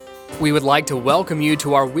We would like to welcome you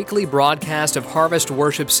to our weekly broadcast of Harvest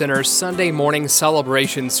Worship Center's Sunday morning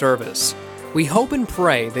celebration service. We hope and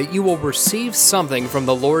pray that you will receive something from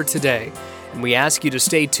the Lord today, and we ask you to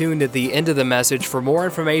stay tuned at the end of the message for more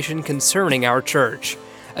information concerning our church.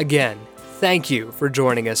 Again, thank you for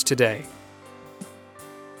joining us today.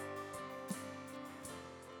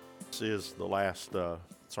 This is the last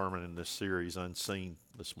sermon in this series, Unseen,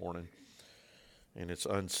 this morning, and it's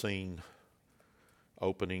Unseen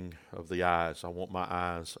opening of the eyes. I want my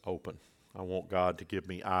eyes open. I want God to give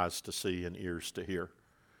me eyes to see and ears to hear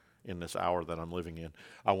in this hour that I'm living in.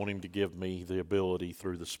 I want Him to give me the ability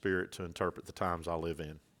through the Spirit to interpret the times I live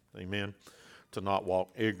in. Amen? To not walk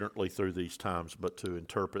ignorantly through these times, but to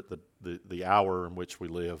interpret the hour in which we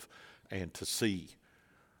live and to see.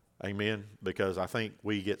 Amen? Because I think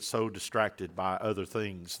we get so distracted by other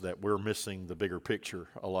things that we're missing the bigger picture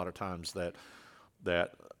a lot of times,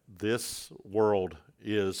 that this world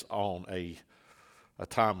is on a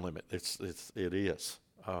time limit. It is.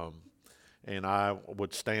 And I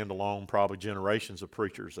would stand along probably generations of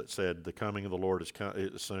preachers that said the coming of the Lord is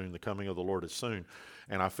soon, the coming of the Lord is soon.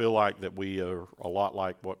 And I feel like that we are a lot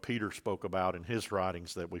like what Peter spoke about in his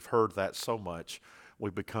writings, that we've heard that so much, we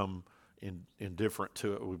become indifferent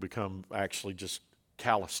to it. We become actually just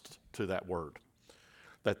calloused to that word,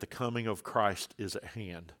 that the coming of Christ is at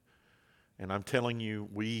hand. And I'm telling you,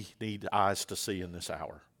 we need eyes to see in this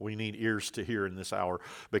hour. We need ears to hear in this hour,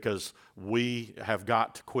 because we have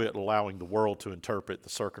got to quit allowing the world to interpret the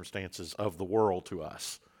circumstances of the world to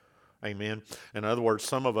us. Amen? In other words,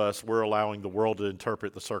 some of us, we're allowing the world to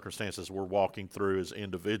interpret the circumstances we're walking through as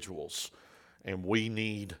individuals. And we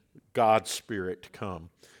need God's Spirit to come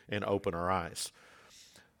and open our eyes.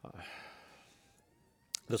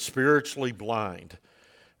 The spiritually blind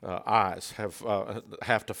eyes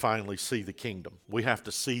have to finally see the kingdom. We have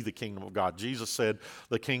to see the kingdom of God. Jesus said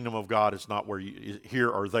the kingdom of God is not where you here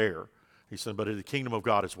or there. He said, but the kingdom of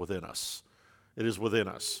God is within us. It is within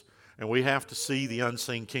us. And we have to see the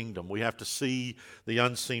unseen kingdom. We have to see the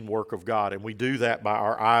unseen work of God. And we do that by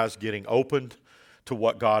our eyes getting opened to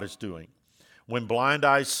what God is doing. When blind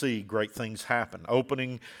eyes see, great things happen.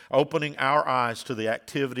 Opening our eyes to the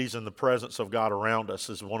activities and the presence of God around us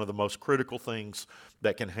is one of the most critical things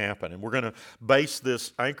that can happen. And we're going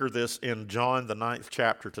to anchor this in John, the 9th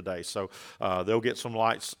chapter today. So they'll get some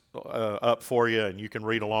lights up for you, and you can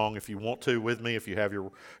read along if you want to with me, if you have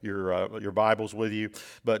your Bibles with you.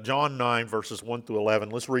 But John 9, verses 1 through 11,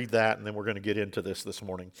 let's read that, and then we're going to get into this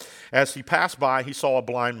morning. As he passed by, he saw a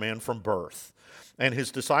blind man from birth. And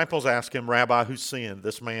his disciples asked him, Rabbi, who sinned,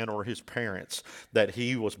 this man or his parents, that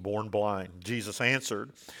he was born blind? Jesus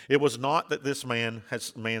answered, it was not that this man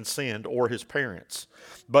sinned or his parents,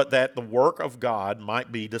 but that the work of God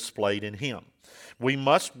might be displayed in him. We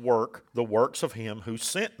must work the works of him who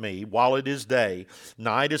sent me while it is day.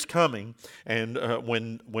 Night is coming, and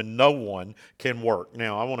when no one can work.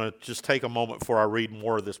 Now, I want to just take a moment before I read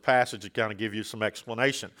more of this passage to kind of give you some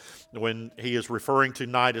explanation. When he is referring to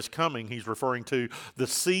night is coming, he's referring to the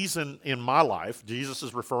season in my life. Jesus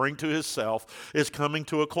is referring to himself, is coming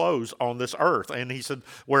to a close on this earth. And he said,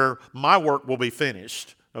 where my work will be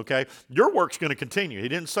finished. Okay, your work's going to continue. He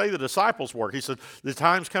didn't say the disciples' work. He said the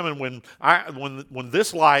time's coming when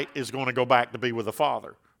this light is going to go back to be with the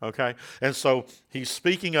Father. Okay, and so he's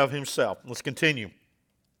speaking of himself. Let's continue.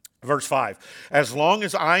 Verse 5, as long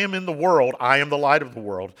as I am in the world, I am the light of the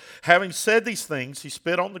world. Having said these things, he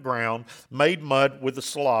spit on the ground, made mud with the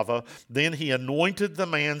saliva. Then he anointed the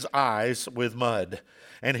man's eyes with mud.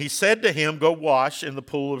 And he said to him, go wash in the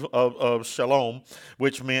pool of Siloam,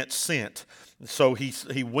 which meant sent. So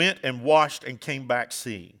he went and washed and came back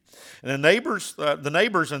seeing. And the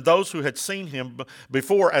neighbors and those who had seen him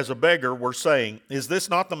before as a beggar were saying, is this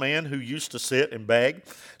not the man who used to sit and beg?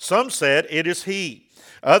 Some said, it is he.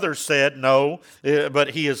 Others said, no,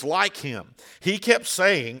 but he is like him. He kept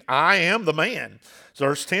saying, I am the man.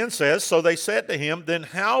 Verse 10 says, so they said to him, then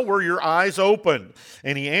how were your eyes opened?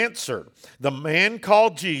 And he answered, the man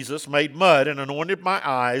called Jesus made mud and anointed my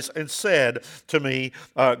eyes and said to me,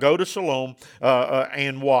 go to Siloam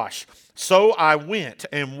and wash. So I went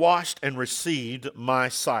and washed and received my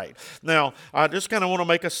sight. Now, I just kind of want to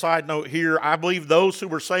make a side note here. I believe those who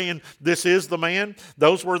were saying this is the man,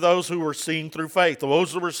 those were those who were seeing through faith.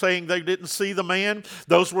 Those who were saying they didn't see the man,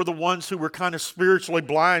 those were the ones who were kind of spiritually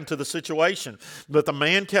blind to the situation. But the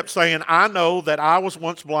man kept saying, I know that I was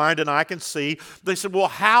once blind and I can see. They said, well,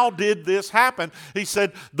 how did this happen? He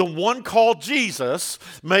said, the one called Jesus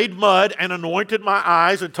made mud and anointed my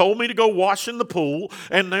eyes and told me to go wash in the pool,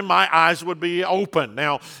 and then my eyes would be open.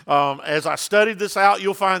 Now, as I studied this out,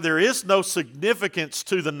 you'll find there is no significance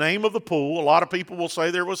to the name of the pool. A lot of people will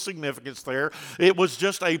say there was significance there. It was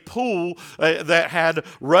just a pool that had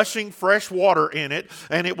rushing fresh water in it,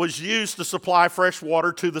 and it was used to supply fresh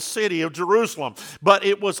water to the city of Jerusalem. But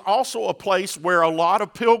it was also a place where a lot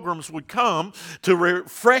of pilgrims would come to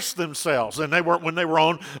refresh themselves, and when they were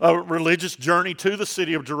on a religious journey to the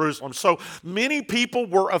city of Jerusalem. So many people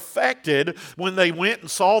were affected when they went and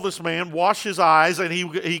saw this man wash his eyes and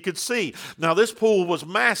he could see. Now, this pool was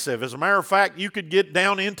massive. As a matter of fact, you could get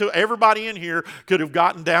down into, everybody in here could have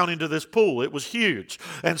gotten down into this pool. It was huge.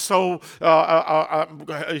 And so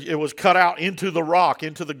it was cut out into the rock,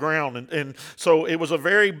 into the ground. And so it was a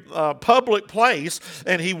very public place,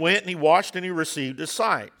 and he went and he washed and he received his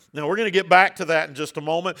sight. Now, we're going to get back to that in just a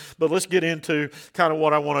moment, but let's get into kind of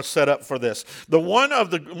what I want to set up for this. One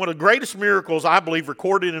of the greatest miracles, I believe,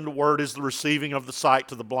 recorded in the Word is the receiving of the sight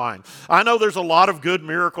to the blind. I know there's a lot of good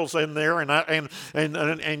miracles in there,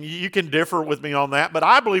 and you can differ with me on that, but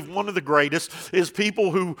I believe one of the greatest is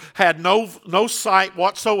people who had no sight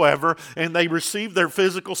whatsoever, and they received their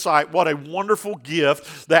physical sight. What a wonderful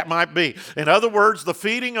gift that might be. In other words, the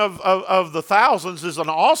feeding of the thousands is an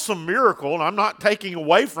awesome miracle, and I'm not taking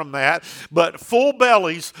away from that, but full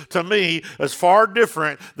bellies to me is far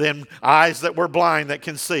different than eyes that were blind that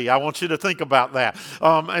can see. I want you to think about that.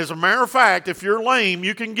 As a matter of fact, if you're lame,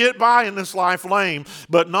 you can get by in this life lame,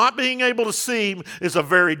 but not being able to see is a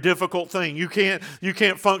very difficult thing. You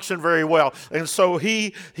can't function very well. And so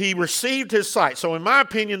he received his sight. So in my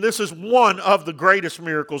opinion, this is one of the greatest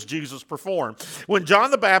miracles Jesus performed. When John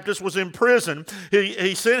the Baptist was in prison,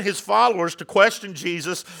 he sent his followers to question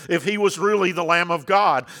Jesus if he was really the Lamb of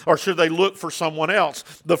God, or should they look for someone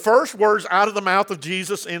else. The first words out of the mouth of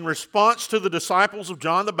Jesus in response to the disciples of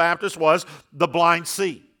John the Baptist was, "The blind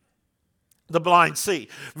see." The blind see.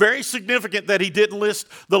 Very significant that he didn't list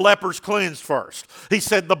the lepers cleansed first. He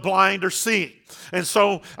said the blind are seeing. And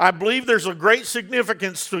so I believe there's a great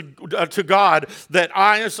significance to God that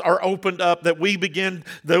eyes are opened up, that we begin,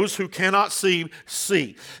 those who cannot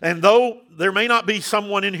see. And though there may not be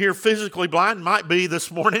someone in here physically blind, might be this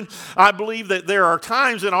morning, I believe that there are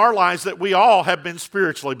times in our lives that we all have been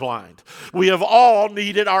spiritually blind. We have all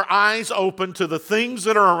needed our eyes open to the things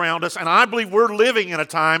that are around us, and I believe we're living in a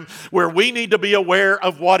time where we need to be aware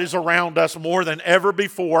of what is around us more than ever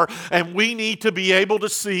before, and we need to be able to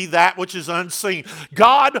see that which is unseen.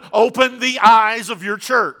 God, open the eyes of your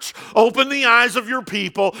church. Open the eyes of your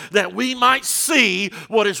people that we might see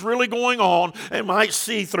what is really going on and might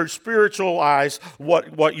see through spiritual eyes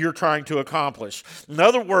what you're trying to accomplish. In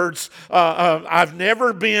other words, I've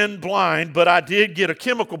never been blind, but I did get a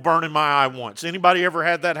chemical burn in my eye once. Anybody ever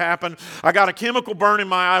had that happen? I got a chemical burn in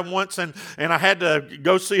my eye once, and I had to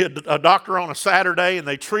go see a doctor on a Saturday, and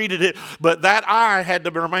they treated it, but that eye had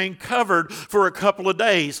to remain covered for a couple of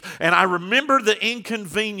days. And I remember the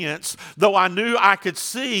inconvenience, though I knew I could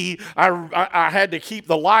see, I had to keep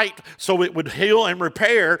the light so it would heal and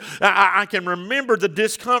repair. I can remember the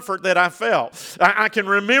discomfort that I felt. I can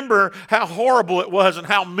remember how horrible it was and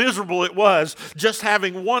how miserable it was just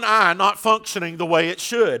having one eye not functioning the way it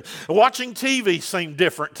should. Watching TV seemed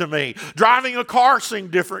different to me. Driving a car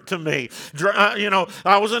seemed different to me.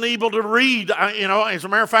 I wasn't able to read. As a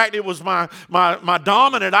matter of fact, it was my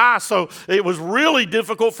dominant eye, so it was really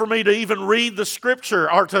difficult for me to even read the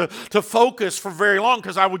scripture or to focus for very long,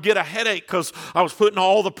 because I would get a headache because I was putting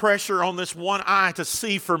all the pressure on this one eye to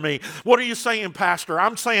see for me. What are you saying, Pastor?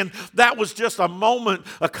 I'm saying that was just a moment,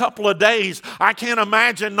 a couple of days. I can't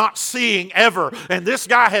imagine not seeing ever. And this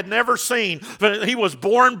guy had never seen. He was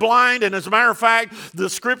born blind, and as a matter of fact, the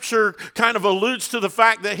scripture kind of alludes to the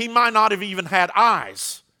fact that he might not have even had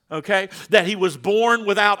eyes. Okay, that he was born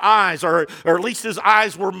without eyes, or at least his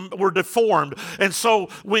eyes were deformed. And so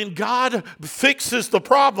when God fixes the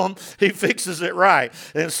problem, he fixes it right.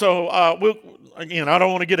 And so I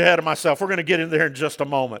don't want to get ahead of myself. We're going to get in there in just a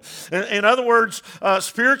moment. In other words,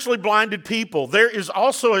 spiritually blinded people, there is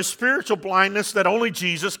also a spiritual blindness that only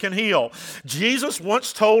Jesus can heal. Jesus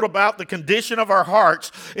once told about the condition of our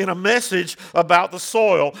hearts in a message about the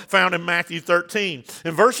soil found in Matthew 13.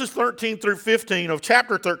 In verses 13 through 15 of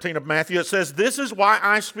chapter 13 of Matthew, it says, "This is why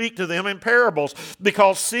I speak to them in parables,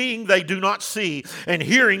 because seeing they do not see, and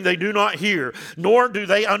hearing they do not hear, nor do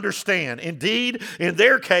they understand. Indeed, in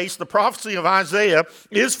their case, the prophecy of Isaiah Isaiah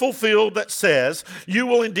is fulfilled that says, you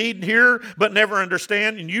will indeed hear but never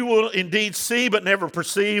understand, and you will indeed see but never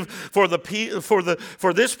perceive, for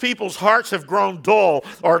this people's hearts have grown dull,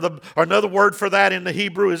 or another word for that in the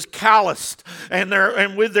Hebrew is calloused,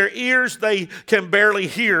 and with their ears they can barely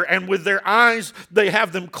hear, and with their eyes they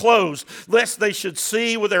have them closed, lest they should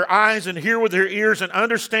see with their eyes and hear with their ears and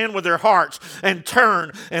understand with their hearts and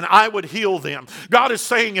turn, and I would heal them. God is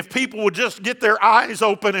saying if people would just get their eyes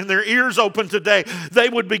open and their ears open today, they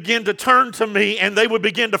would begin to turn to me and they would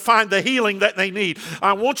begin to find the healing that they need.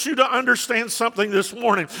 I want you to understand something this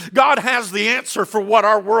morning. God has the answer for what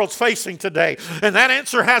our world's facing today, and that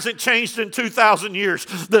answer hasn't changed in 2,000 years.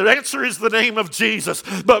 The answer is the name of Jesus,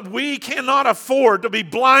 but we cannot afford to be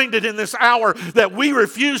blinded in this hour that we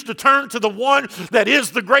refuse to turn to the one that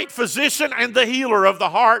is the great physician and the healer of the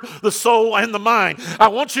heart, the soul, and the mind. I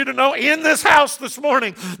want you to know in this house this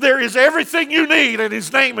morning, there is everything you need, and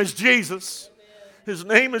His name is Jesus. His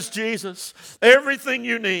name is Jesus. Everything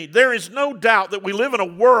you need. There is no doubt that we live in a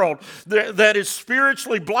world that is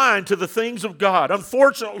spiritually blind to the things of God.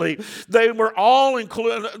 Unfortunately, they were all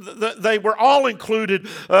included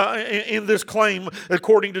in this claim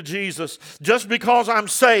according to Jesus. Just because I'm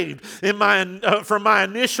saved from my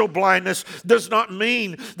initial blindness does not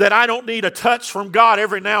mean that I don't need a touch from God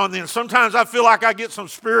every now and then. Sometimes I feel like I get some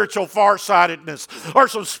spiritual farsightedness or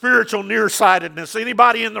some spiritual nearsightedness.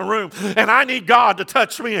 Anybody in the room? And I need God to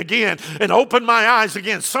touch me again and open my eyes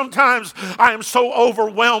again. Sometimes I am so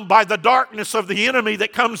overwhelmed by the darkness of the enemy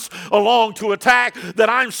that comes along to attack that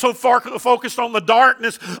I'm so far focused on the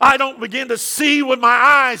darkness, I don't begin to see with my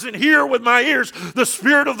eyes and hear with my ears the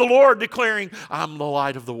Spirit of the Lord declaring, I'm the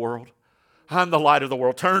light of the world. I'm the light of the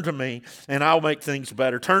world. Turn to me and I'll make things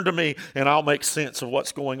better. Turn to me and I'll make sense of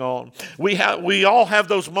what's going on. We all have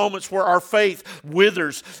those moments where our faith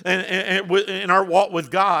withers and in our walk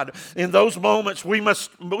with God. In those moments, we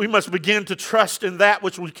must begin to trust in that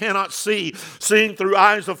which we cannot see, seeing through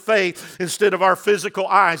eyes of faith instead of our physical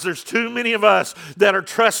eyes. There's too many of us that are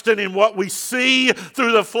trusting in what we see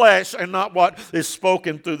through the flesh and not what is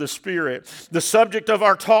spoken through the Spirit. The subject of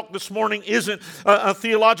our talk this morning isn't a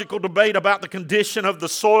theological debate about the condition of the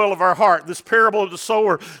soil of our heart. This parable of the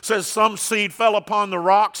sower says some seed fell upon the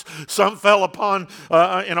rocks, some fell upon,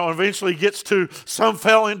 eventually gets to some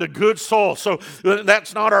fell into good soil. So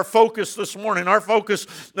that's not our focus this morning. Our focus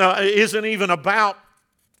isn't even about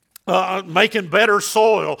making better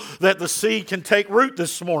soil that the seed can take root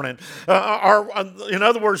this morning. In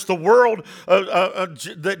other words, the world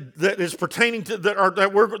that is pertaining to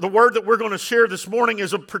the word that we're going to share this morning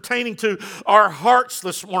is pertaining to our hearts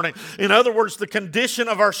this morning. In other words, the condition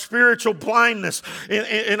of our spiritual blindness.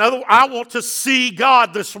 I want to see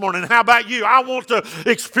God this morning. How about you? I want to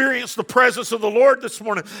experience the presence of the Lord this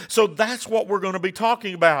morning. So that's what we're going to be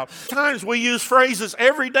talking about. Times we use phrases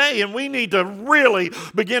every day, and we need to really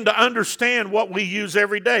begin to understand what we use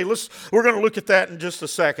every day. We're going to look at that in just a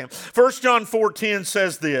second. 1 John 4:10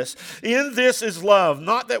 says this, in this is love,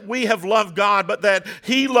 not that we have loved God, but that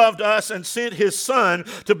He loved us and sent His Son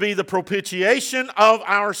to be the propitiation of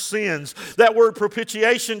our sins. That word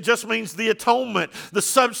propitiation just means the atonement, the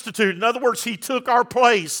substitute. In other words, He took our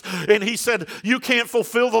place and He said, you can't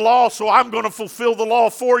fulfill the law, so I'm going to fulfill the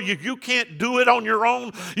law for you. You can't do it on your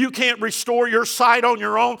own. You can't restore your sight on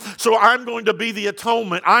your own, so I'm going to be the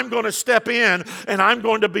atonement. I'm going to step in and I'm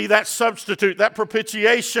going to be that substitute, that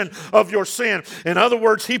propitiation of your sin. In other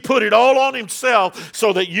words, He put it all on Himself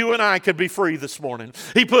so that you and I could be free this morning.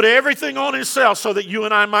 He put everything on Himself so that you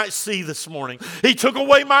and I might see this morning. He took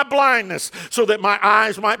away my blindness so that my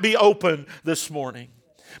eyes might be open this morning.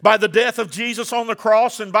 By the death of Jesus on the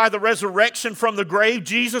cross and by the resurrection from the grave,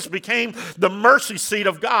 Jesus became the mercy seat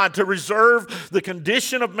of God to reserve the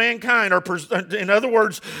condition of mankind. Or in other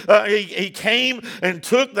words, He came and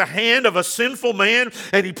took the hand of a sinful man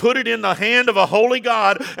and He put it in the hand of a holy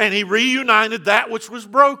God, and He reunited that which was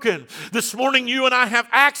broken. This morning you and I have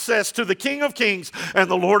access to the King of Kings and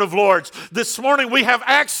the Lord of Lords. This morning we have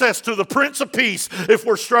access to the Prince of Peace if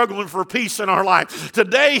we're struggling for peace in our life.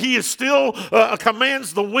 Today He is still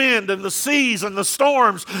commands the wind and the seas and the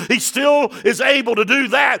storms. He still is able to do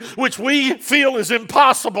that which we feel is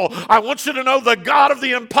impossible. I want you to know the God of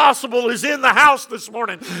the impossible is in the house this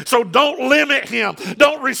morning. So don't limit Him.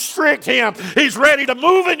 Don't restrict Him. He's ready to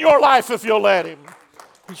move in your life if you'll let Him.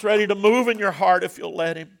 He's ready to move in your heart if you'll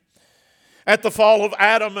let Him. At the fall of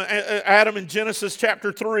Adam in Genesis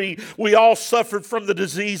chapter 3, we all suffered from the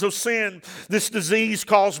disease of sin. This disease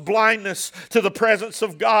caused blindness to the presence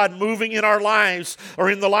of God moving in our lives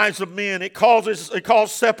or in the lives of men. It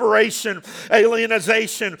caused separation,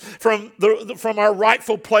 alienation from our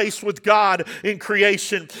rightful place with God in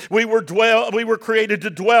creation. We were created to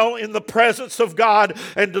dwell in the presence of God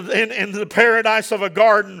and in the paradise of a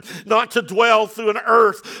garden, not to dwell through an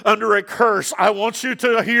earth under a curse. I want you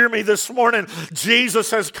to hear me this morning. Jesus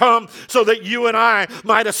has come so that you and I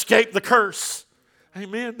might escape the curse.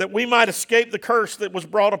 Amen. That we might escape the curse that was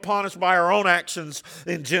brought upon us by our own actions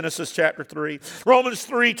in Genesis chapter 3. Romans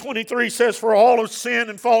 3:23 says, "For all have sinned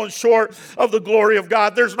and fallen short of the glory of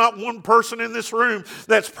God." There's not one person in this room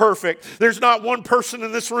that's perfect. There's not one person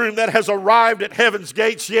in this room that has arrived at heaven's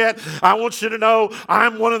gates yet. I want you to know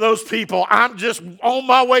I'm one of those people. I'm just on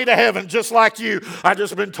my way to heaven just like you. I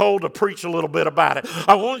just been told to preach a little bit about it.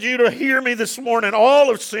 I want you to hear me this morning. All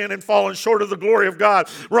have sinned and fallen short of the glory of God.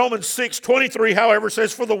 Romans 6:23, however,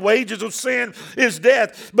 says, "For the wages of sin is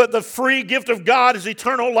death, but the free gift of God is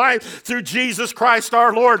eternal life through Jesus Christ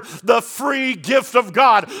our Lord." The free gift of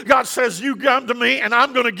God. God says, you come to me and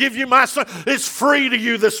I'm going to give you my son. It's free to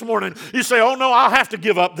you this morning. You say, oh no, I'll have to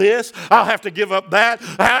give up this. I'll have to give up that.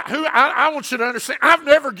 I want you to understand, I've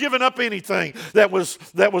never given up anything that was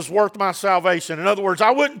worth my salvation. In other words,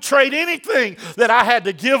 I wouldn't trade anything that I had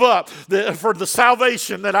to give up for the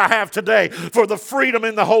salvation that I have today, for the freedom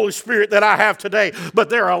in the Holy Spirit that I have today. But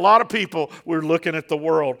there are a lot of people, we're looking at the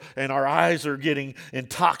world and our eyes are getting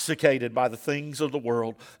intoxicated by the things of the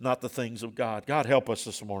world, not the things of God. God help us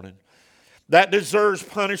this morning. That deserves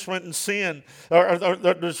punishment and sin, or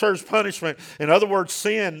deserves punishment. In other words,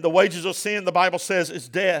 sin, the wages of sin, the Bible says, is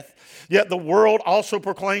death. Yet the world also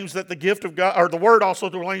proclaims that the gift of God, or the Word also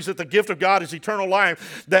proclaims that the gift of God is eternal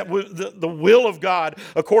life, that the will of God,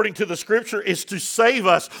 according to the Scripture, is to save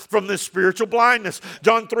us from this spiritual blindness.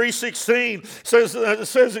 John 3:16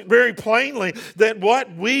 says it very plainly that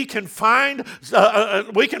what we can find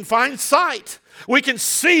sight. We can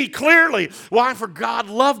see clearly. Why? For God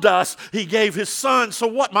loved us. He gave His Son. So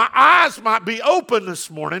what? My eyes might be open this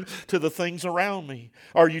morning to the things around me.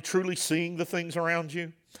 Are you truly seeing the things around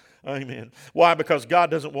you? Amen. Why? Because God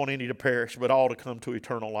doesn't want any to perish, but all to come to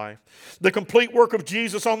eternal life. The complete work of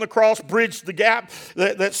Jesus on the cross bridged the gap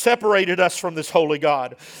that separated us from this holy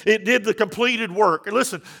God. It did the completed work.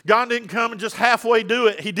 Listen, God didn't come and just halfway do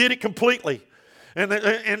it. He did it completely.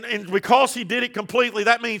 And because He did it completely,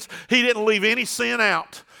 that means He didn't leave any sin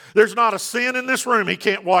out. There's not a sin in this room He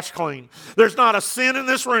can't wash clean. There's not a sin in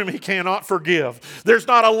this room He cannot forgive. There's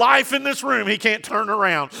not a life in this room He can't turn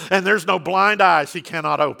around. And there's no blind eyes He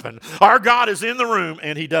cannot open. Our God is in the room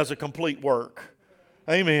and He does a complete work.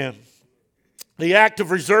 Amen. The act of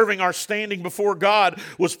reserving our standing before God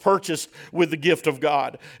was purchased with the gift of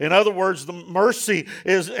God. In other words, the mercy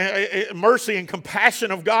and compassion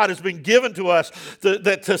of God has been given to us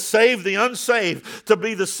to save the unsaved, to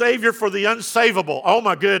be the Savior for the unsavable. Oh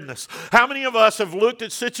my goodness. How many of us have looked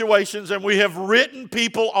at situations and we have written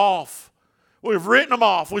people off? We've written them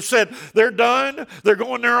off. We've said, they're done. They're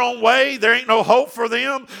going their own way. There ain't no hope for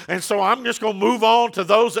them. And so I'm just going to move on to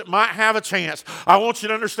those that might have a chance. I want you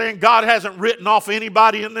to understand, God hasn't written off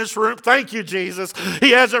anybody in this room. Thank you, Jesus.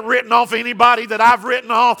 He hasn't written off anybody that I've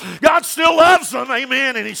written off. God still loves them.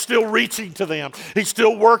 Amen. And He's still reaching to them. He's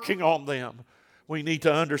still working on them. We need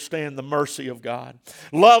to understand the mercy of God.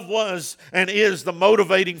 Love was and is the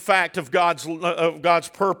motivating fact of God's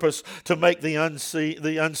purpose to make the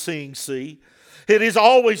unseeing see. It is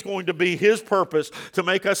always going to be His purpose to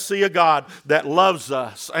make us see a God that loves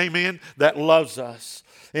us. Amen? That loves us.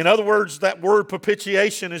 In other words, that word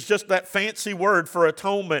propitiation is just that fancy word for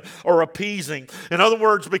atonement or appeasing. In other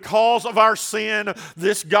words, because of our sin,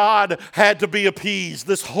 this God had to be appeased,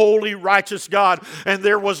 this holy, righteous God. And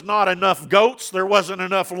there was not enough goats, there wasn't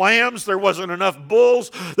enough lambs, there wasn't enough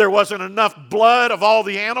bulls, there wasn't enough blood of all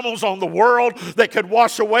the animals on the world that could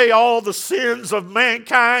wash away all the sins of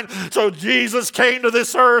mankind. So Jesus came to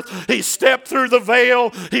this earth, He stepped through the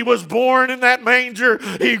veil, He was born in that manger,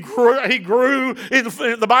 He grew in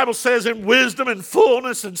the Bible says in wisdom and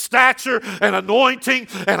fullness and stature and anointing.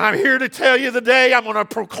 And I'm here to tell you today, I'm going to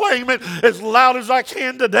proclaim it as loud as I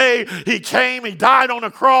can today. He came, He died on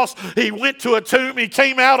a cross, He went to a tomb, He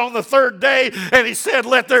came out on the third day, and He said,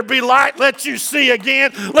 let there be light, let you see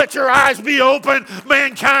again, let your eyes be open.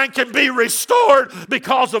 Mankind can be restored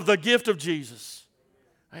because of the gift of Jesus.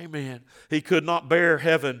 Amen. He could not bear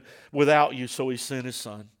heaven without you, so He sent His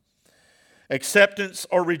Son. Acceptance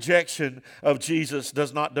or rejection of Jesus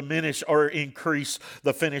does not diminish or increase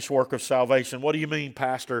the finished work of salvation. What do you mean,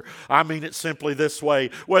 Pastor? I mean it simply this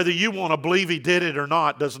way. Whether you want to believe He did it or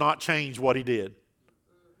not does not change what He did.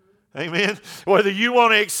 Amen. Whether you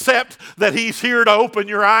want to accept that He's here to open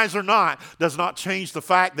your eyes or not does not change the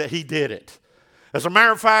fact that He did it. As a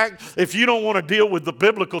matter of fact, if you don't want to deal with the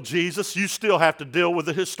biblical Jesus, you still have to deal with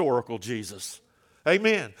the historical Jesus.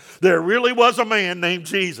 Amen. There really was a man named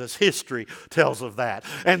Jesus. History tells of that.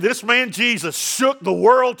 And this man Jesus shook the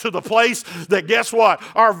world to the place that, guess what?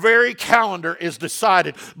 Our very calendar is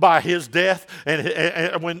decided by His death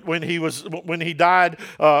and when He died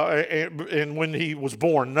and when He was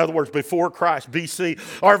born. In other words, before Christ, BC.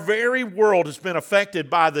 Our very world has been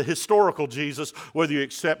affected by the historical Jesus, whether you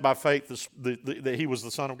accept by faith that He was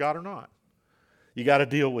the Son of God or not. You got to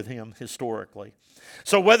deal with Him historically.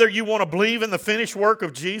 So whether you want to believe in the finished work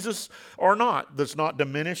of Jesus or not does not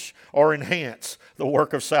diminish or enhance the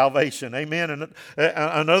work of salvation. Amen. And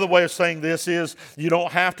another way of saying this is you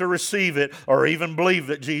don't have to receive it or even believe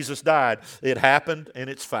that Jesus died. It happened and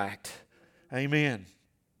it's fact. Amen.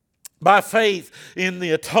 By faith in the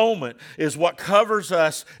atonement is what covers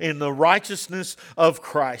us in the righteousness of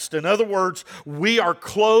Christ. In other words, we are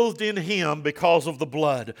clothed in Him because of the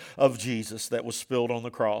blood of Jesus that was spilled on the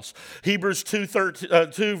cross. Hebrews 2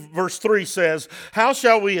 verse 3 says, "How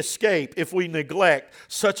shall we escape if we neglect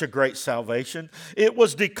such a great salvation? It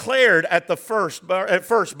was declared at first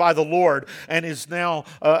by the Lord and is now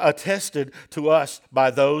attested to us by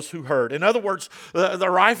those who heard." In other words, the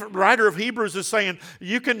writer of Hebrews is saying,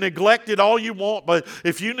 you can neglect it all you want, but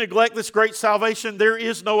if you neglect this great salvation, there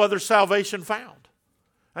is no other salvation found.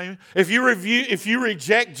 If you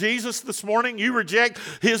reject Jesus this morning, you reject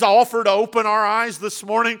His offer to open our eyes this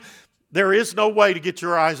morning, there is no way to get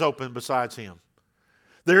your eyes open besides Him.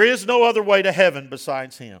 There is no other way to heaven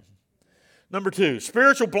besides Him. Number 2,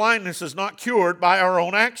 spiritual blindness is not cured by our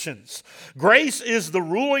own actions. Grace is the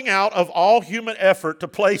ruling out of all human effort to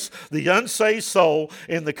place the unsaved soul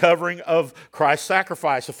in the covering of Christ's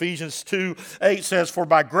sacrifice. Ephesians 2:8 says, "For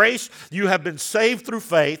by grace you have been saved through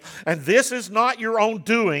faith, and this is not your own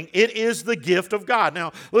doing, it is the gift of God."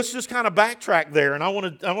 Now, let's just kind of backtrack there, and I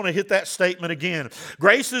want to hit that statement again.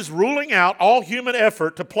 Grace is ruling out all human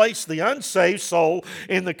effort to place the unsaved soul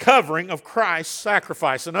in the covering of Christ's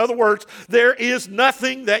sacrifice. In other words, there is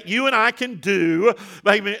nothing that you and I can do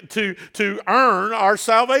to earn our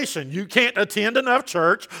salvation. You can't attend enough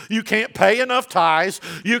church. You can't pay enough tithes.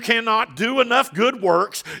 You cannot do enough good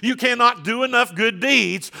works. You cannot do enough good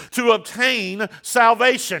deeds to obtain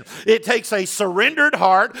salvation. It takes a surrendered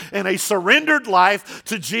heart and a surrendered life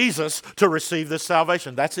to Jesus to receive this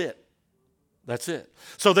salvation. That's it. That's it.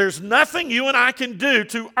 So there's nothing you and I can do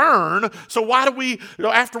to earn. So why do we,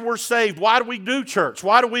 after we're saved, why do we do church?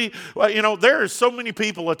 Why do we, there are so many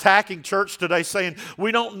people attacking church today saying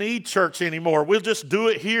we don't need church anymore. We'll just do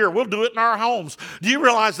it here. We'll do it in our homes. Do you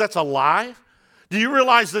realize that's a lie? Do you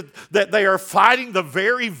realize that they are fighting the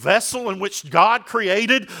very vessel in which God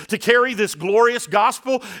created to carry this glorious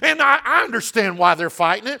gospel? And I understand why they're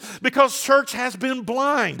fighting it, because church has been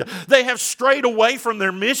blind. They have strayed away from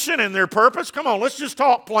their mission and their purpose. Come on, let's just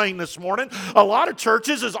talk plain this morning. A lot of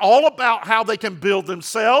churches is all about how they can build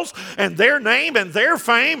themselves and their name and their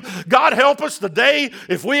fame. God help us the day,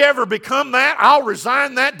 if we ever become that, I'll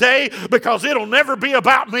resign that day, because it'll never be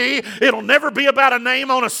about me. It'll never be about a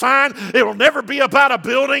name on a sign. It'll never be about a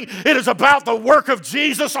building. It is about the work of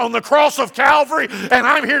Jesus on the cross of Calvary. And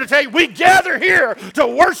I'm here to tell you, we gather here to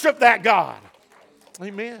worship that God.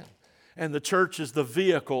 Amen. And the church is the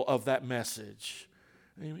vehicle of that message.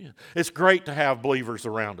 Amen. It's great to have believers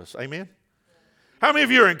around us. Amen. How many of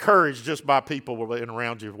you are encouraged just by people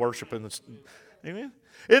around you worshiping? Amen.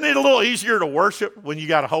 Isn't it a little easier to worship when you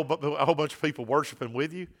got a whole bunch of people worshiping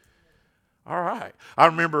with you? All right. I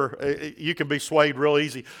remember you can be swayed real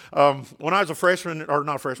easy. When I was a freshman, or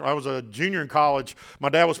not a freshman, I was a junior in college. My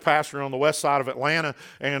dad was pastoring on the west side of Atlanta,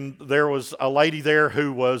 and there was a lady there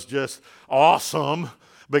who was just awesome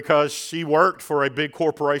because she worked for a big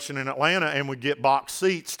corporation in Atlanta and would get box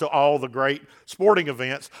seats to all the great sporting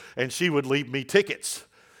events, and she would leave me tickets.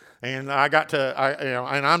 And I got to,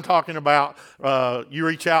 and I'm talking about you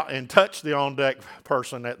reach out and touch the on-deck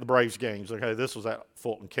person at the Braves games. Okay, this was at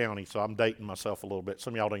Fulton County, so I'm dating myself a little bit.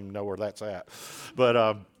 Some of y'all don't even know where that's at.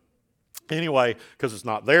 But anyway, because it's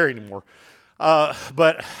not there anymore.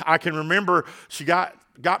 But I can remember she got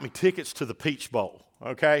me tickets to the Peach Bowl.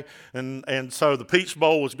 okay? And so the Peach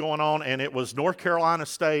Bowl was going on, and it was North Carolina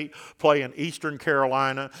State playing Eastern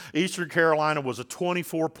Carolina. Eastern Carolina was a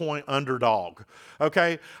 24-point underdog,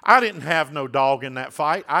 okay? I didn't have no dog in that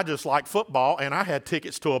fight. I just liked football, and I had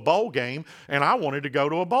tickets to a bowl game, and I wanted to go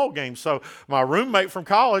to a bowl game. So my roommate from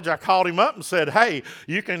college, I called him up and said, hey,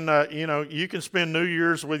 you can spend New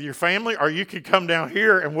Year's with your family, or you could come down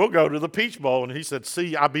here, and we'll go to the Peach Bowl. And he said,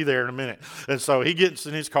 see, I'll be there in a minute. And so he gets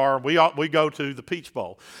in his car, and we go to the Peach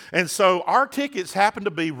Bowl. And so our tickets happened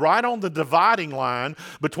to be right on the dividing line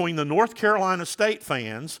between the North Carolina State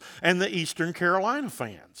fans and the Eastern Carolina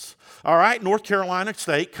fans. All right, North Carolina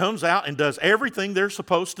State comes out and does everything they're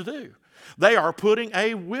supposed to do. They are putting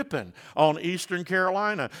a whipping on Eastern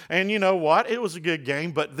Carolina. And you know what? It was a good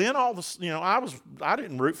game. But then all this, I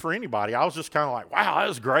didn't root for anybody. I was just kind of like, wow, that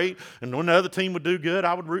was great. And when the other team would do good,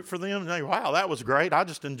 I would root for them. And say, wow, that was great. I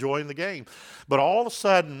just enjoyed the game. But all of a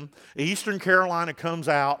sudden, Eastern Carolina comes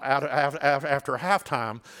out after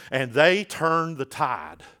halftime, and they turn the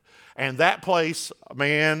tide. And that place,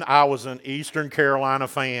 man, I was an Eastern Carolina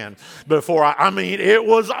fan before it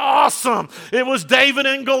was awesome. It was David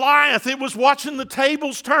and Goliath. It was watching the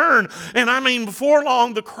tables turn. And before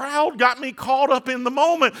long, the crowd got me caught up in the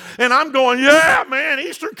moment. And I'm going, yeah, man,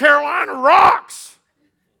 Eastern Carolina rocks.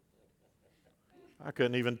 I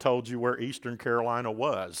couldn't even told you where Eastern Carolina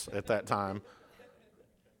was at that time.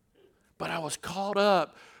 But I was caught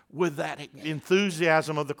up with that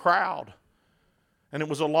enthusiasm of the crowd. And it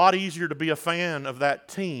was a lot easier to be a fan of that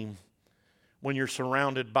team when you're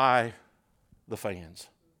surrounded by the fans.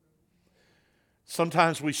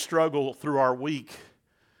 Sometimes we struggle through our week,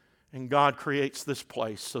 and God creates this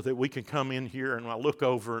place so that we can come in here, and I look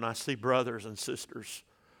over and I see brothers and sisters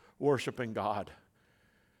worshiping God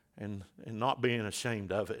and not being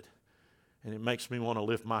ashamed of it. And it makes me want to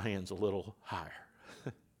lift my hands a little higher.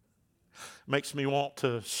 Makes me want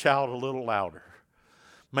to shout a little louder.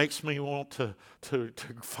 Makes me want to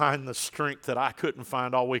find the strength that I couldn't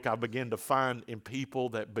find all week. I begin to find in people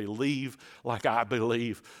that believe like I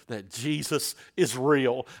believe that Jesus is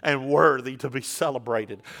real and worthy to be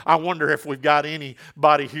celebrated. I wonder if we've got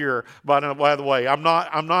anybody here. By the way, I'm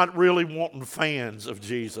not really wanting fans of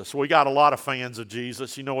Jesus. We got a lot of fans of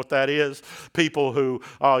Jesus. You know what that is? People who,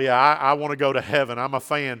 I want to go to heaven. I'm a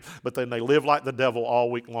fan, but then they live like the devil all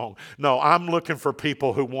week long. No, I'm looking for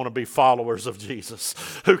people who want to be followers of Jesus,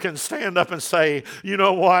 who can stand up and say, you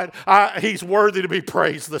know what, he's worthy to be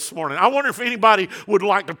praised this morning. I wonder if anybody would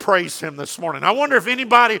like to praise him this morning. I wonder if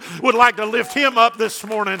anybody would like to lift him up this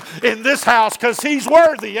morning in this house, because he's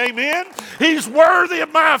worthy, amen? He's worthy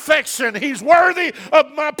of my affection. He's worthy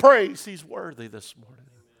of my praise. He's worthy this morning.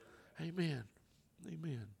 Amen.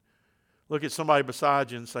 Amen. Look at somebody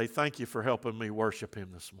beside you and say, thank you for helping me worship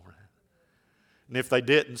him this morning. And if they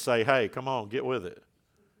didn't, say, hey, come on, get with it.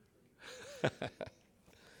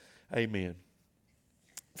 Amen.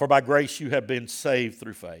 For by grace you have been saved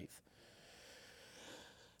through faith.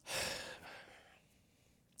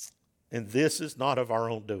 And this is not of our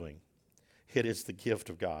own doing. It is the gift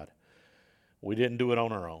of God. We didn't do it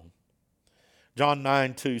on our own. John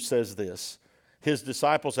 9:2 says this. His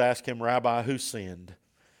disciples asked him, Rabbi, who sinned,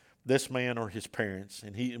 this man or his parents?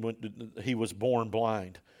 And he was born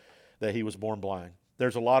blind, that he was born blind.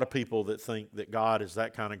 There's a lot of people that think that God is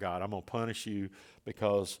that kind of God. I'm going to punish you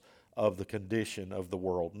because of the condition of the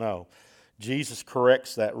world. No. Jesus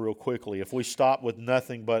corrects that real quickly. If we stop with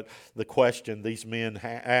nothing but the question these men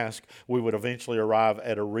ask, we would eventually arrive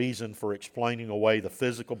at a reason for explaining away the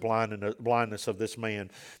physical blindness of this man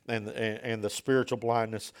and the spiritual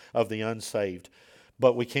blindness of the unsaved.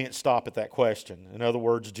 But we can't stop at that question. In other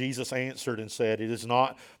words, Jesus answered and said, it is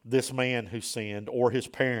not this man who sinned or his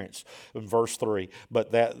parents, in verse 3,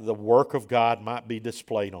 but that the work of God might be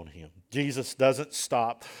displayed on him. Jesus doesn't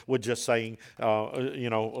stop with just saying,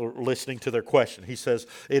 listening to their question. He says,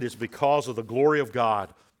 it is because of the glory of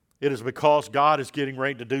God. It is because God is getting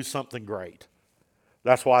ready to do something great.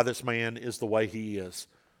 That's why this man is the way he is.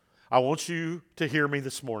 I want you to hear me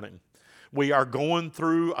this morning. We are going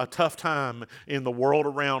through a tough time in the world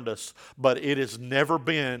around us, but it has never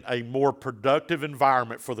been a more productive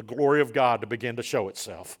environment for the glory of God to begin to show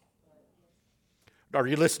itself. Are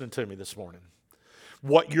you listening to me this morning?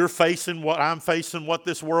 What you're facing, what I'm facing, what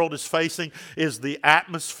this world is facing is the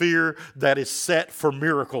atmosphere that is set for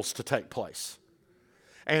miracles to take place.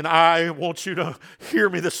 And I want you to hear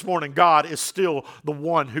me this morning. God is still the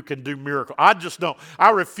one who can do miracles. I just don't.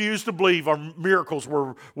 I refuse to believe our miracles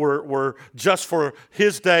were just for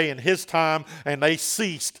His day and His time, and they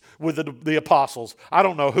ceased with the apostles. I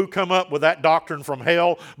don't know who come up with that doctrine from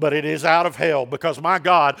hell, but it is out of hell, because my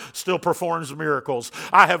God still performs miracles.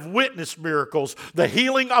 I have witnessed miracles. The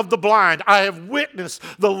healing of the blind. I have witnessed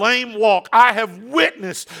the lame walk. I have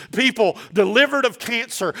witnessed people delivered of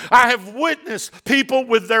cancer. I have witnessed people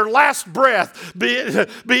with their last breath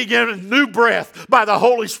be given new breath by the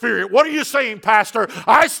Holy Spirit. What are you saying, Pastor?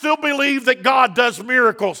 I still believe that God does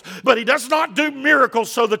miracles, but He does not do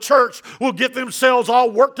miracles so the church will get themselves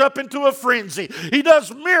all worked up into a frenzy. He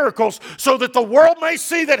does miracles so that the world may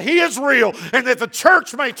see that He is real, and that the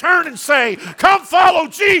church may turn and say, come follow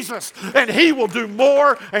Jesus, and He will do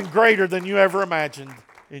more and greater than you ever imagined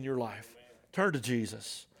in your life. Turn to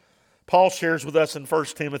Jesus. Paul shares with us in 1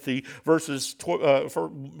 Timothy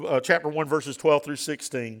chapter 1, verses 12 through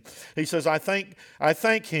 16. He says, I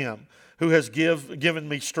thank Him who has given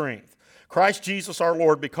me strength, Christ Jesus our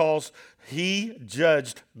Lord, because He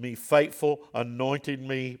judged me faithful, anointing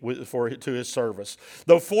me to His service.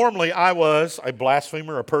 Though formerly I was a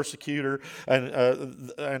blasphemer, a persecutor,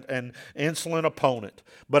 an insolent opponent,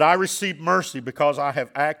 but I received mercy because I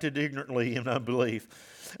have acted ignorantly in unbelief.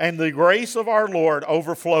 And the grace of our Lord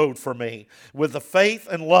overflowed for me with the faith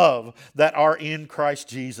and love that are in Christ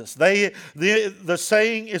Jesus. The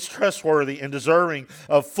saying is trustworthy and deserving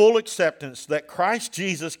of full acceptance, that Christ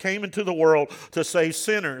Jesus came into the world to save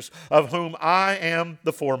sinners, of whom I am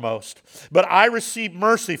the foremost. But I received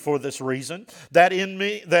mercy for this reason, that in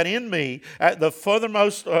me at the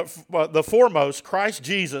foremost Christ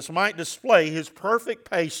Jesus might display His perfect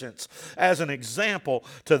patience as an example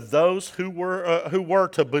to those who were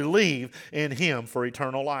to believe in Him for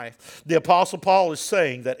eternal life. The Apostle Paul is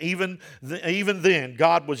saying that even then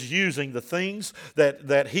God was using the things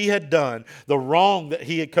that he had done, the wrong that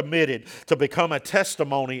he had committed, to become a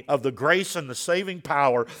testimony of the grace and the saving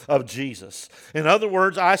power of Jesus. In other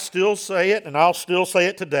words, I still say it, and I'll still say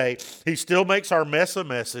it today, He still makes our mess a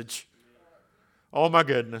message. Oh my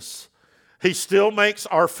goodness. He still makes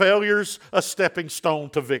our failures a stepping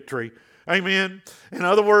stone to victory. Amen. In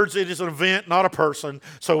other words, it is an event, not a person.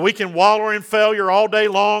 So we can wallow in failure all day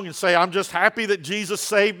long and say, I'm just happy that Jesus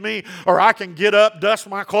saved me. Or I can get up, dust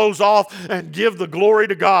my clothes off, and give the glory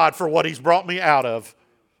to God for what He's brought me out of.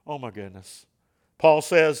 Oh my goodness. Paul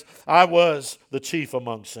says, I was the chief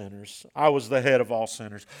among sinners. I was the head of all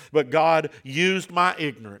sinners. But God used my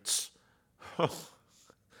ignorance. I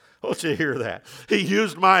want you to hear that. He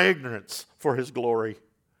used my ignorance for His glory.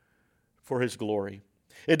 For His glory.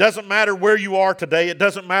 It doesn't matter where you are today. It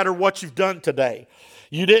doesn't matter what you've done today.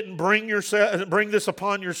 You didn't bring this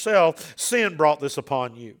upon yourself. Sin brought this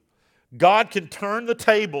upon you. God can turn the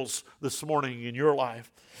tables this morning in your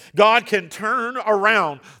life. God can turn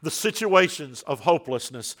around the situations of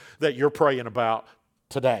hopelessness that you're praying about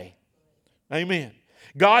today. Amen.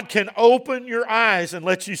 God can open your eyes and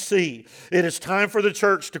let you see. It is time for the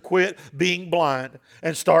church to quit being blind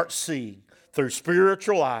and start seeing through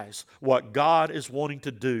spiritual eyes what God is wanting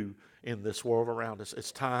to do in this world around us.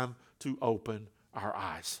 It's time to open our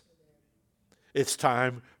eyes. It's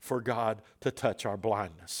time for God to touch our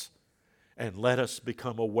blindness and let us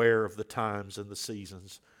become aware of the times and the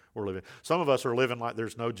seasons we're living. Some of us are living like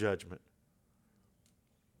there's no judgment.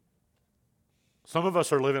 Some of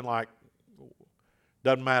us are living like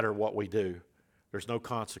doesn't matter what we do. There's no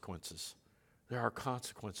consequences. There are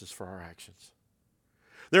consequences for our actions.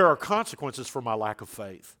 There are consequences for my lack of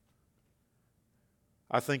faith.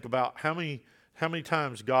 I think about how many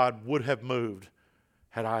times God would have moved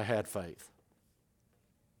had I had faith.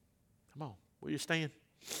 Come on, will you stand?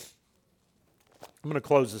 I'm going to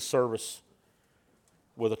close this service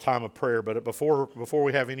with a time of prayer, but before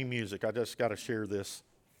we have any music, I just got to share this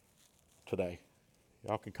today.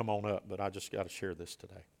 Y'all can come on up, but I just got to share this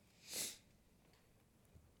today.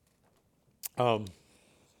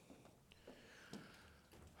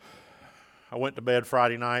 I went to bed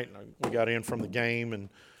Friday night. We got in from the game, and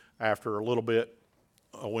after a little bit,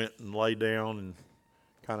 I went and laid down and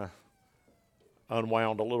kind of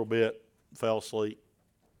unwound a little bit, fell asleep.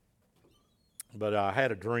 But I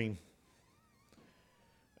had a dream,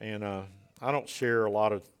 and I don't share a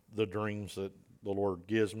lot of the dreams that the Lord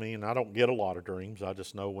gives me, and I don't get a lot of dreams. I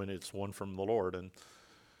just know when it's one from the Lord, and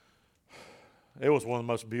it was one of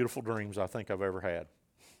the most beautiful dreams I think I've ever had.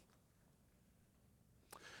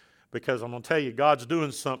 Because I'm going to tell you, God's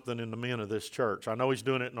doing something in the men of this church. I know He's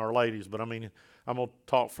doing it in our ladies, but I mean, I'm going to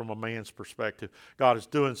talk from a man's perspective. God is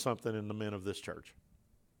doing something in the men of this church.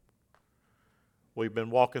 We've been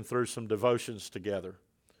walking through some devotions together.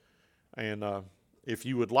 And if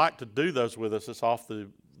you would like to do those with us, it's off the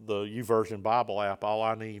YouVersion Bible app. All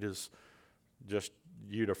I need is just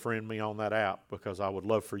you to friend me on that app, because I would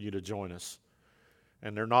love for you to join us.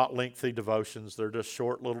 And they're not lengthy devotions. They're just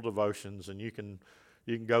short little devotions, and you can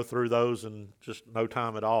go through those in just no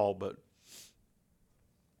time at all. But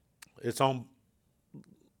it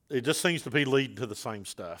just seems to be leading to the same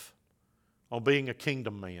stuff, on being a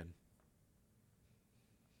kingdom man.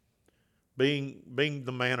 Being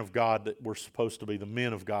the man of God that we're supposed to be, the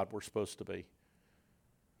men of God we're supposed to be.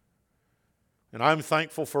 And I'm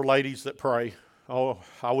thankful for ladies that pray. Oh,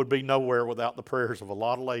 I would be nowhere without the prayers of a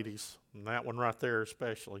lot of ladies, and that one right there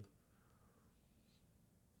especially.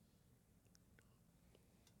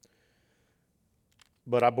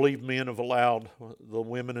 But I believe men have allowed the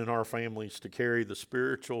women in our families to carry the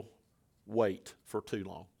spiritual weight for too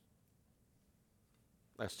long.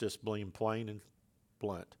 That's just being plain and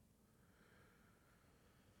blunt.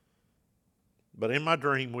 But in my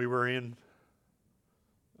dream, we were in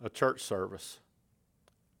a church service.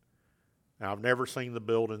 Now, I've never seen the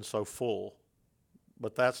building so full,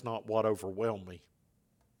 but that's not what overwhelmed me.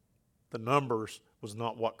 The numbers was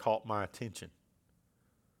not what caught my attention.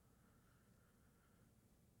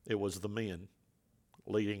 It was the men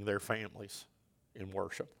leading their families in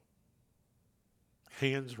worship.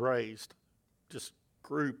 Hands raised, just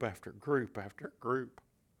group after group after group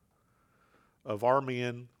of our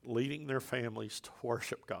men leading their families to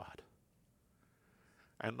worship God.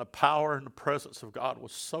 And the power and the presence of God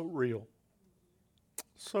was so real.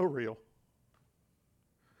 So real.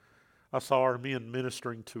 I saw our men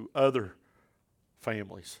ministering to other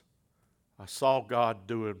families. I saw God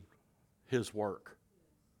doing His work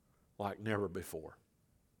like never before.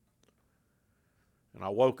 And I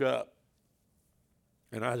woke up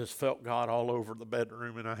and I just felt God all over the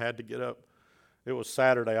bedroom, and I had to get up. It was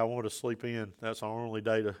Saturday. I wanted to sleep in. That's our only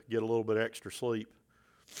day to get a little bit extra sleep,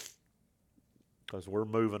 because we're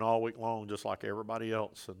moving all week long just like everybody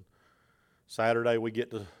else. And Saturday we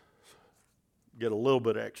get to get a little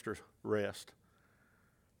bit extra rest.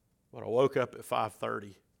 But I woke up at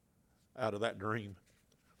 5:30 out of that dream,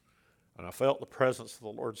 and I felt the presence of the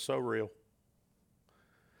Lord so real.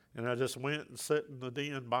 And I just went and sat in the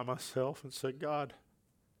den by myself and said, God,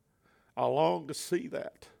 I long to see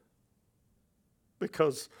that,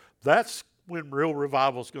 because that's when real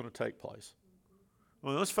revival is going to take place.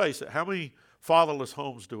 Well, let's face it, how many fatherless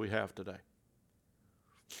homes do we have today?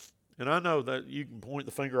 And I know that you can point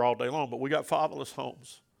the finger all day long, but we got fatherless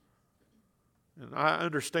homes. And I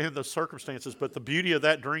understand the circumstances, but the beauty of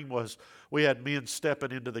that dream was we had men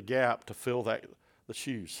stepping into the gap to fill the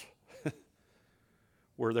shoes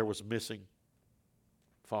where there was missing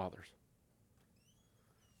fathers.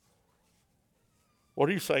 What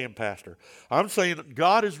are you saying, Pastor? I'm saying that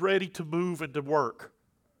God is ready to move and to work.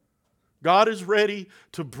 God is ready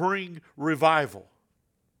to bring revival.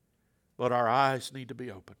 But our eyes need to be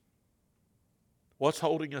open. What's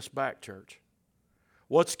holding us back, church?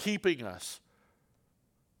 What's keeping us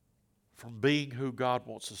from being who God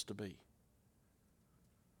wants us to be?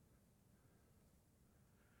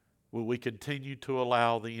 Will we continue to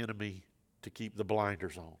allow the enemy to keep the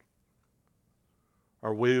blinders on?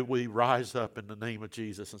 Or will we rise up in the name of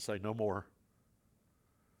Jesus and say, no more.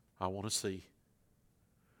 I want to see.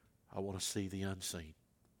 I want to see the unseen.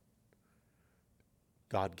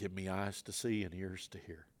 God, give me eyes to see and ears to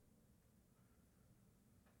hear.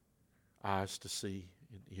 Eyes to see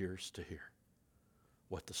and ears to hear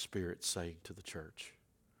what the Spirit's saying to the church,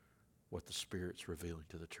 what the Spirit's revealing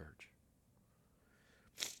to the church.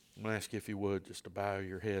 I'm going to ask you, if you would, just to bow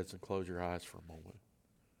your heads and close your eyes for a moment.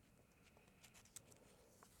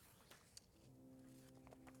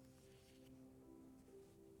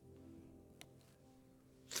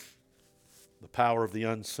 The power of the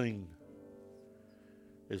unseen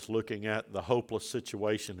is looking at the hopeless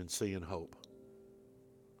situation and seeing hope.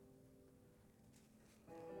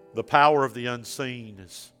 The power of the unseen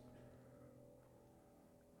is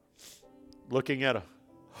looking at a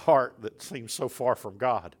heart that seems so far from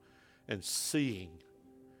God and seeing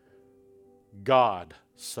God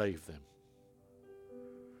save them.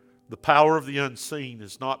 The power of the unseen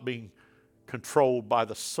is not being controlled by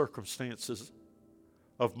the circumstances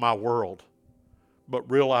of my world, but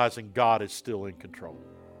realizing God is still in control.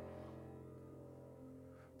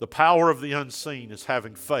 The power of the unseen is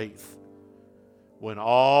having faith when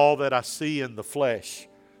all that I see in the flesh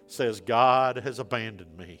says God has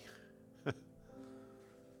abandoned me.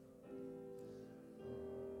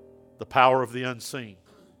 The power of the unseen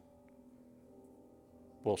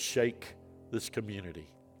will shake this community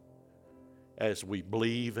as we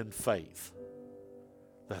believe in faith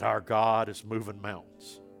that our God is moving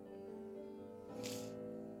mountains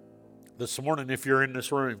This morning, if you're in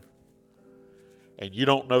this room and you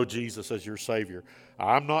don't know Jesus as your Savior,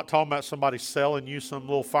 I'm not talking about somebody selling you some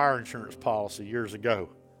little fire insurance policy years ago.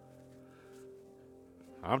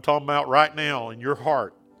 I'm talking about right now in your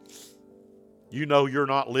heart, you know you're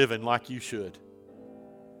not living like you should.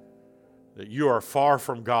 That you are far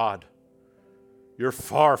from God. You're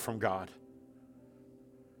far from God.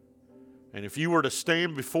 And if you were to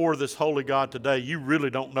stand before this holy God today, you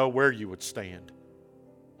really don't know where you would stand.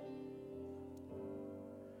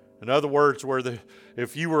 In other words,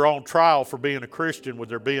 if you were on trial for being a Christian, would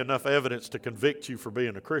there be enough evidence to convict you for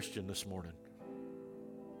being a Christian this morning?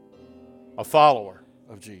 A follower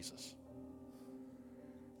of Jesus.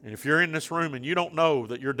 And if you're in this room and you don't know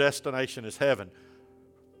that your destination is heaven,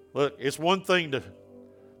 look, it's one thing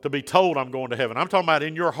to be told I'm going to heaven. I'm talking about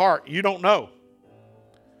in your heart, you don't know.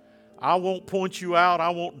 I won't point you out.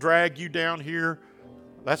 I won't drag you down here.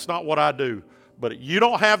 That's not what I do. But you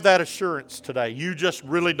don't have that assurance today. You just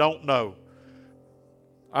really don't know.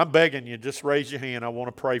 I'm begging you, just raise your hand. I want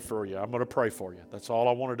to pray for you. I'm going to pray for you. That's all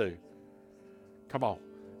I want to do. Come on.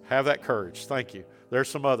 Have that courage. Thank you. There's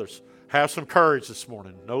some others. Have some courage this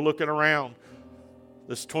morning. No looking around.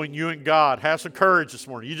 This is between you and God. Have some courage this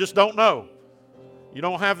morning. You just don't know. You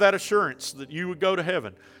don't have that assurance that you would go to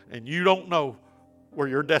heaven. And you don't know where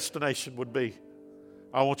your destination would be.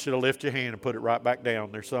 I want you to lift your hand and put it right back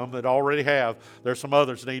down. There's some that already have. There's some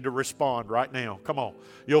others that need to respond right now. Come on.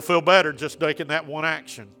 You'll feel better just taking that one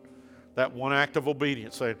action, that one act of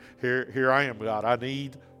obedience, saying, here I am, God. I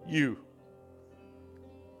need you.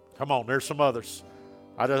 Come on. There's some others.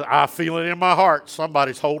 I feel it in my heart.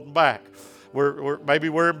 Somebody's holding back. Maybe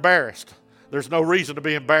we're embarrassed. There's no reason to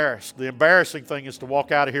be embarrassed. The embarrassing thing is to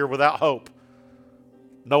walk out of here without hope,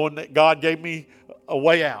 knowing that God gave me a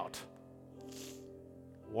way out.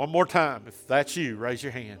 One more time. If that's you, raise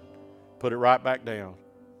your hand. Put it right back down.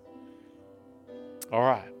 All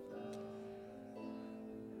right.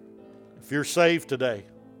 If you're saved today,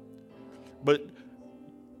 but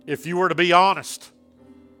if you were to be honest,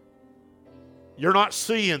 you're not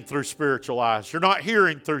seeing through spiritual eyes. You're not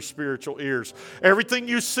hearing through spiritual ears. Everything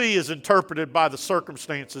you see is interpreted by the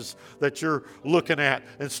circumstances that you're looking at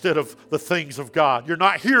instead of the things of God. You're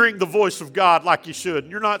not hearing the voice of God like you should.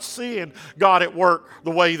 You're not seeing God at work the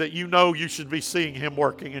way that you know you should be seeing Him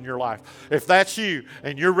working in your life. If that's you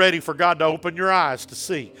and you're ready for God to open your eyes to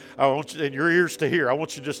see, and your ears to hear, I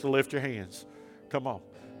want you just to lift your hands. Come on.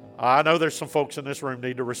 I know there's some folks in this room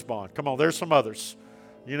need to respond. Come on, there's some others.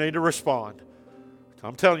 You need to respond.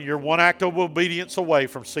 I'm telling you, you're one act of obedience away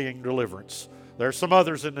from seeing deliverance. There's some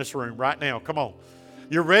others in this room right now. Come on.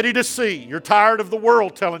 You're ready to see. You're tired of the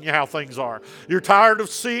world telling you how things are. You're tired of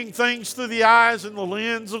seeing things through the eyes and the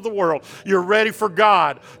lens of the world. You're ready for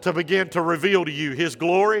God to begin to reveal to you His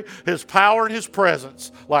glory, His power, and His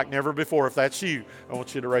presence like never before. If that's you, I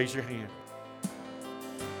want you to raise your hand.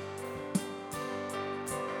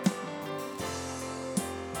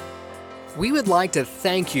 We would like to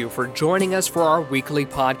thank you for joining us for our weekly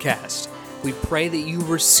podcast. We pray that you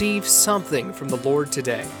receive something from the Lord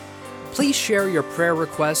today. Please share your prayer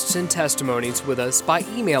requests and testimonies with us by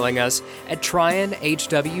emailing us at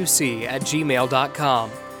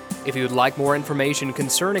trionhwc@gmail.com. If you would like more information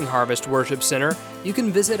concerning Harvest Worship Center, you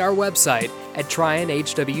can visit our website at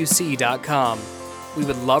trionhwc.com. We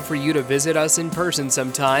would love for you to visit us in person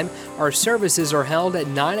sometime. Our services are held at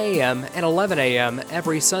 9 a.m. and 11 a.m.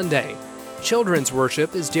 every Sunday. Children's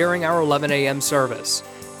worship is during our 11 a.m. service.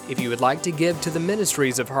 If you would like to give to the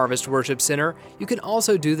ministries of Harvest Worship Center, you can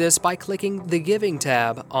also do this by clicking the Giving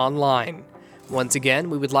tab online. Once again,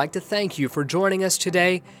 we would like to thank you for joining us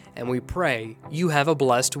today, and we pray you have a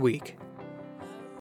blessed week.